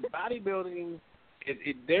 the bodybuilding,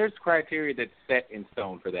 there's criteria that's set in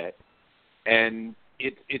stone for that, and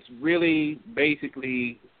it's really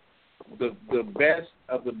basically the best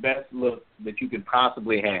of the best look that you could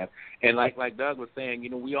possibly have. And like Doug was saying,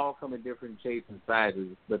 we all come in different shapes and sizes,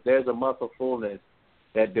 but there's a muscle fullness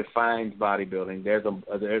that defines bodybuilding. There's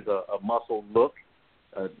a muscle look,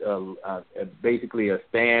 basically a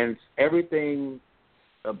stance. Everything,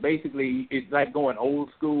 basically, it's like going old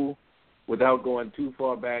school without going too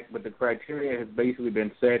far back, but the criteria has basically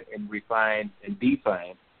been set and refined and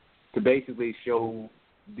defined to basically show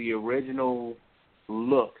the original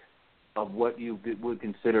look of what you would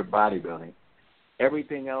consider bodybuilding.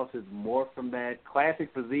 Everything else is more from that. Classic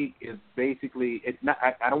physique is basically, it's not.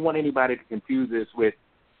 I don't want anybody to confuse this with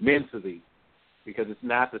men's physique, because it's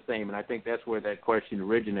not the same, and I think that's where that question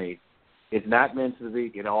originates. It's not men's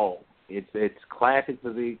physique at all. It's classic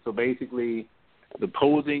physique. So basically, the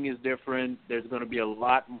posing is different. There's going to be a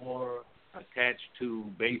lot more attached to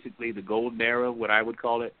basically the golden era, what I would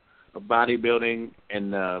call it, of bodybuilding.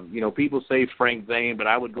 And, people say Frank Zane, but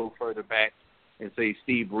I would go further back and say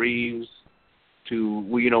Steve Reeves, to,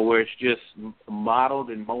 where it's just modeled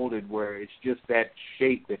and molded, where it's just that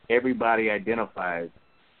shape that everybody identifies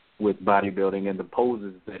with bodybuilding and the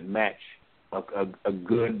poses that match a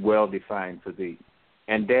good, well-defined physique.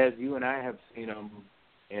 And, Des, you and I have seen them,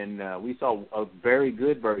 and we saw a very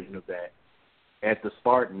good version of that at the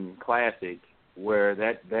Spartan Classic, where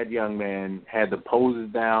that young man had the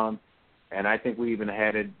poses down, and I think we even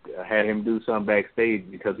had him do some backstage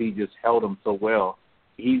because he just held them so well.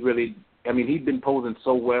 He'd been posing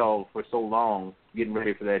so well for so long, getting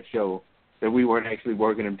ready for that show, that we weren't actually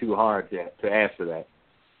working him too hard to ask for that.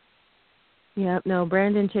 Yeah, no,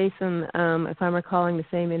 Brandon Chasen, if I'm recalling the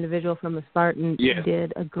same individual from the Spartan,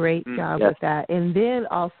 did a great job with that. And then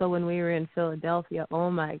also when we were in Philadelphia,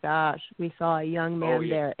 oh my gosh, we saw a young man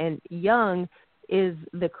there. And young is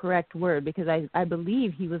the correct word, because I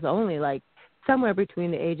believe he was only like somewhere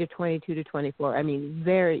between the age of 22 to 24.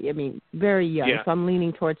 Very young. Yeah. So I'm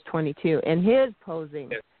leaning towards 22. And his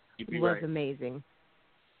posing was amazing.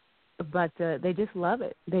 But they just love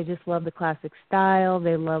it. They just love the classic style.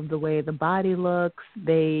 They love the way the body looks.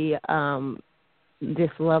 They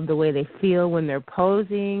just love the way they feel when they're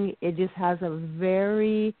posing. It just has a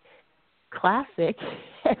very classic,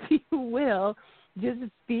 if you will, just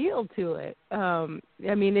feel to it.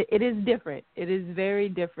 It is different. It is very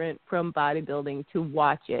different from bodybuilding to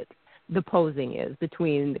watch it. The posing is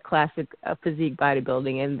between the classic physique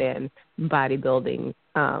bodybuilding and then bodybuilding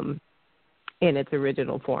in its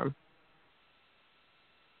original form.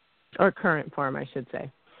 Or current form, I should say.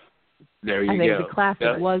 There you I think go. the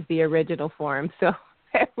classic was the original form, so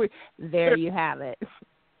there you have it.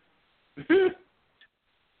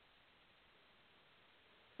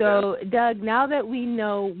 So, Doug, now that we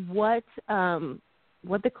know what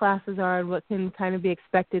the classes are and what can kind of be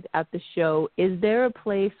expected at the show, is there a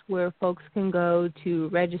place where folks can go to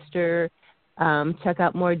register, check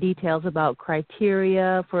out more details about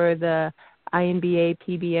criteria for the INBA,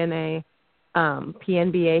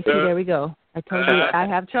 PNBA? See, there we go. I told you I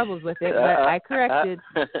have troubles with it, but I corrected.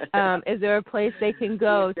 Is there a place they can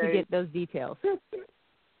go to get those details?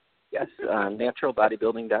 Yes,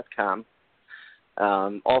 naturalbodybuilding.com.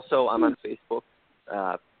 Also, I'm on Facebook.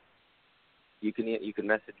 You can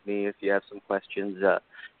message me if you have some questions. A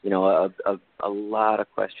lot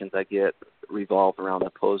of questions I get revolve around the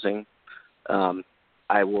posing.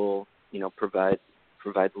 I will,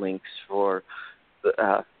 provide links for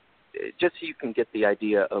just so you can get the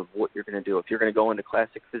idea of what you're going to do. If you're going to go into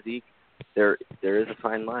classic physique, there is a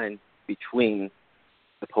fine line between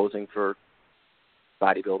the posing for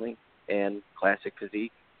bodybuilding and classic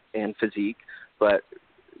physique, but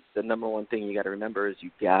the number one thing you got to remember is you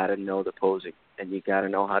got to know the posing and you got to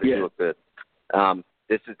know how to do it good.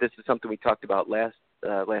 This is something we talked about last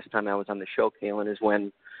time I was on the show, Kaelin, is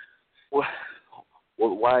when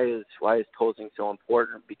why is posing so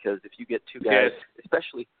important? Because if you get two guys,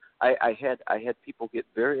 especially I had people get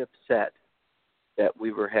very upset that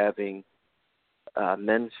we were having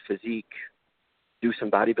men's physique do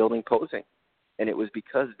some bodybuilding posing, and it was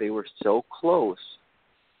because they were so close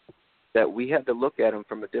that we had to look at them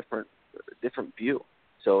from a different view.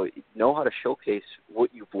 So know how to showcase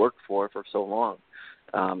what you've worked for so long.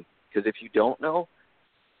 Because if you don't know,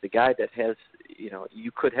 the guy that has,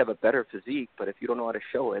 you could have a better physique, but if you don't know how to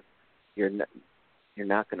show it, you're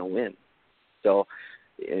not going to win. So,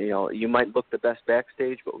 you might look the best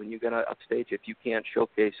backstage, but when you get upstage, if you can't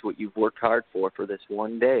showcase what you've worked hard for this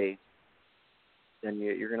one day, then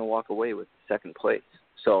you're going to walk away with second place.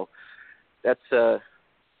 So that's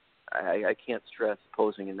I can't stress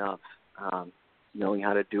posing enough. Knowing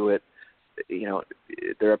how to do it,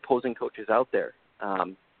 there are posing coaches out there.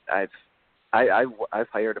 I've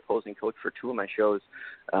hired a posing coach for 2 of my shows,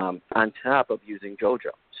 on top of using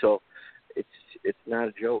JoJo. So it's not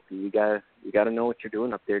a joke. And you gotta know what you're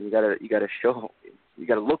doing up there, and you gotta show, you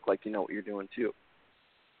gotta look like you know what you're doing too.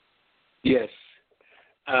 Yes.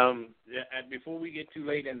 Before we get too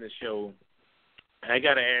late in the show, I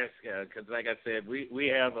gotta ask, because like I said, we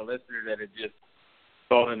have a listener that has just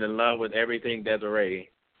fallen in love with everything Desiree,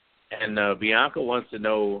 and Bianca wants to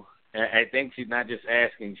know. I think she's not just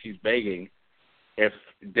asking; she's begging if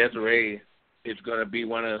Desiree is going to be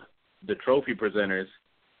one of the trophy presenters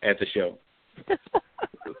at the show.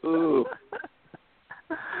 Ooh,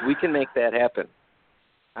 we can make that happen.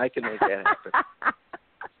 I can make that happen.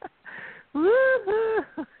 Woo-hoo.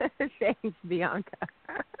 Thanks, Bianca.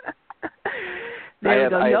 There you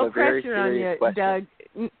go. No pressure on you, Doug.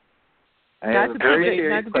 Not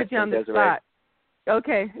to put you on the spot.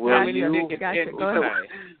 Okay.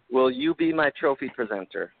 Will you be my trophy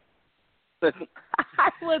presenter?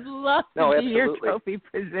 I would love to be your trophy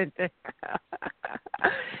presenter.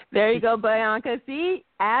 There you go, Bianca. See?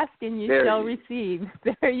 Ask and you shall receive.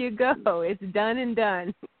 There you go. It's done and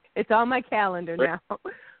done. It's on my calendar now.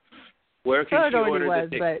 Where can she order the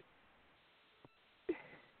ticket?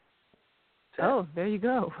 Oh, there you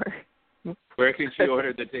go. Where can she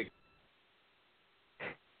order the ticket?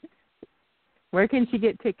 Where can she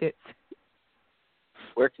get tickets?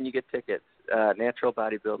 Where can you get tickets?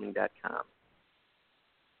 Naturalbodybuilding.com.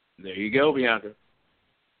 There you go, Bianca.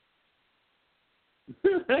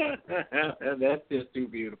 That's just too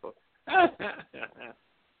beautiful.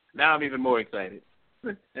 Now I'm even more excited.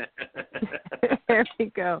 There we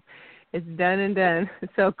go. It's done and done.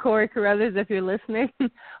 So, Corey Carruthers, if you're listening,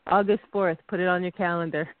 August 4th, put it on your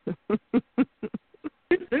calendar. Well,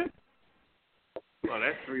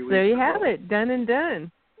 that's 3 weeks. There you have it. Done and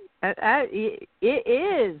done. It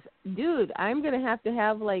is. Dude, I'm going to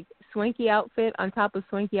have like swanky outfit on top of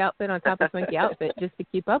swanky outfit on top of swanky outfit just to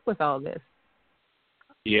keep up with all this.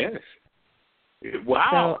 Yes.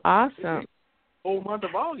 Wow. So awesome. Whole month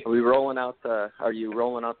of August. Are you rolling out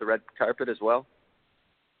the red carpet as well?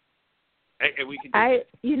 Hey, we can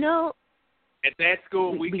do that. At that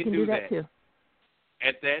school, we can do that. Too.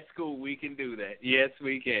 At that school, we can do that. Yes,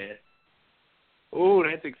 we can. Oh,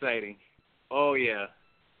 that's exciting. Oh, yeah.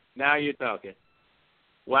 Now you're talking.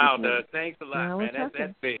 Wow, Doug, thanks a lot, man.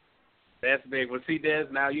 That's big. That's big. Well, see, Des,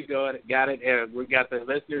 now you got it. We got the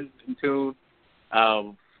listeners in tune.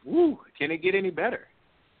 Can it get any better?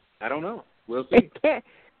 I don't know. We'll see.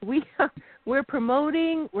 we're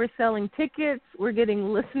promoting, we're selling tickets, we're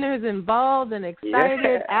getting listeners involved and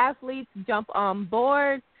excited. Athletes jump on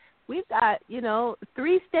board. We've got,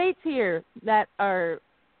 3 states here that are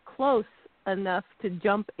close enough to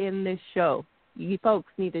jump in this show. You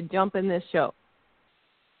folks need to jump in this show.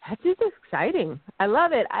 That's just exciting. I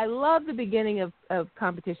love it. I love the beginning of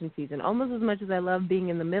competition season almost as much as I love being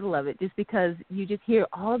in the middle of it, just because you just hear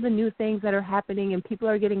all the new things that are happening and people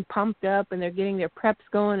are getting pumped up and they're getting their preps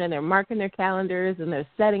going and they're marking their calendars and they're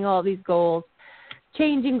setting all these goals,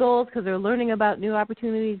 changing goals because they're learning about new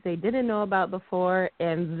opportunities they didn't know about before.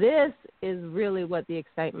 And this is really what the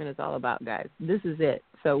excitement is all about, guys. This is it.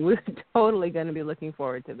 So we're totally going to be looking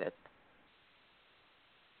forward to this.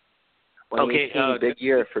 Okay, big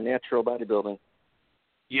year for natural bodybuilding.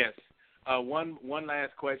 Yes. One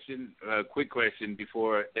last question, quick question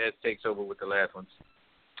before Des takes over with the last ones.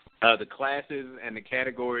 The classes and the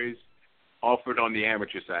categories offered on the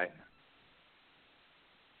amateur side.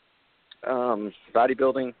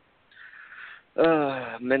 Bodybuilding,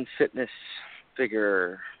 men's fitness,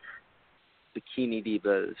 figure, bikini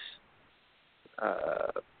divas,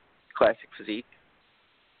 classic physique.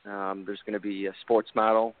 There's going to be a sports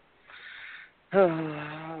model. I'd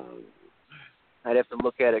have to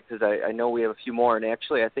look at it because I know we have a few more, and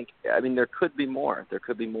actually there could be more. There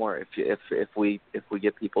could be more if we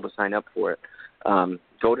get people to sign up for it.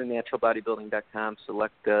 Go to naturalbodybuilding.com,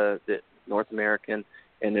 select the North American,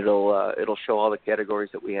 and it'll show all the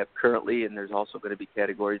categories that we have currently, and there's also going to be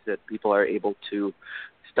categories that people are able to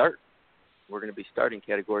start. We're going to be starting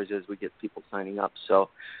categories as we get people signing up. So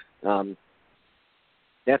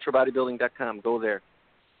naturalbodybuilding.com, go there,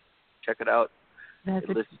 check it out. It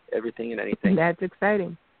lists everything and anything. That's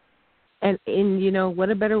exciting. And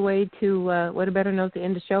what a better way to what a better note to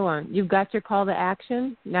end the show on. You've got your call to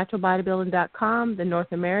action, naturalbodybuilding.com, the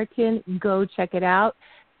North American. Go check it out.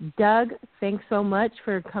 Doug, thanks so much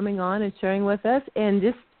for coming on and sharing with us and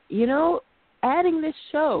just, adding this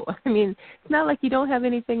show. I mean, it's not like you don't have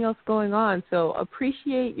anything else going on. So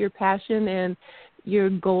appreciate your passion and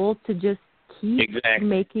your goal to just keep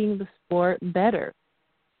making the sport better.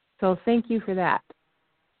 So thank you for that.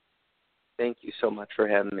 Thank you so much for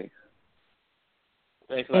having me.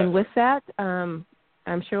 Thanks a lot. And with that, I'm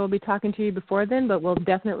sure we'll be talking to you before then, but we'll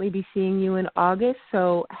definitely be seeing you in August.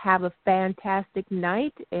 So have a fantastic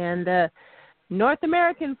night. And North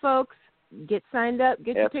American folks, get signed up,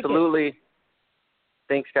 get your tickets. Absolutely.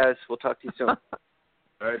 Thanks, guys. We'll talk to you soon. All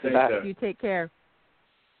right, thanks. You take care.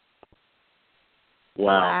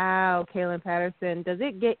 Wow, Kaelin Patterson. Does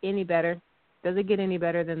it get any better? Does it get any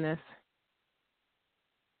better than this?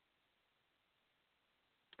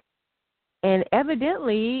 And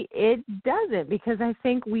evidently it doesn't, because I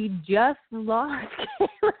think we just lost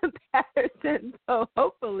Kaelin Patterson. So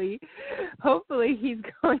hopefully he's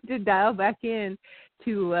going to dial back in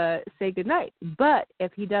to say goodnight. But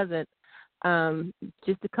if he doesn't,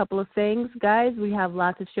 just a couple of things, guys. We have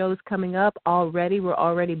lots of shows coming up already. We're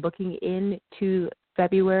already booking into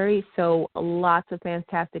February, so lots of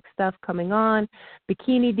fantastic stuff coming on.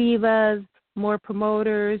 Bikini divas, more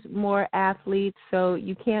promoters, more athletes, so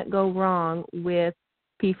you can't go wrong with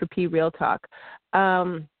P4P Real Talk.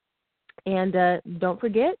 And don't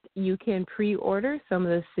forget, you can pre-order some of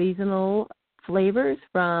the seasonal flavors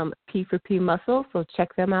from P4P Muscle, so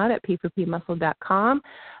check them out at p4pmuscle.com.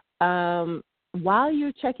 While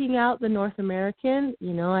you're checking out the North American,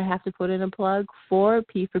 I have to put in a plug for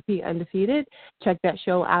P4P Undefeated. Check that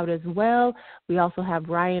show out as well. We also have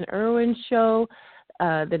Ryan Irwin's show,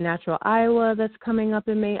 the Natural Iowa that's coming up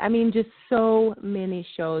in May. I mean, just so many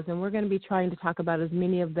shows, and we're going to be trying to talk about as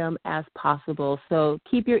many of them as possible. So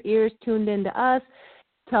keep your ears tuned into us.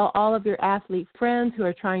 Tell all of your athlete friends who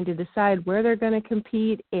are trying to decide where they're going to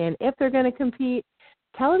compete, and if they're going to compete,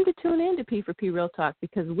 tell them to tune in to P4P Real Talk,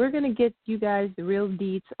 because we're going to get you guys the real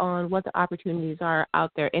deets on what the opportunities are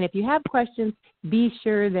out there. And if you have questions, be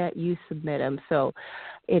sure that you submit them. So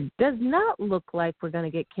it does not look like we're going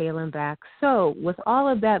to get Kaelin back. So with all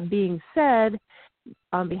of that being said,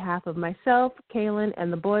 on behalf of myself, Kaelin,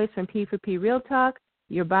 and the boys from P4P Real Talk,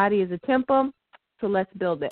 your body is a temple, so let's build it.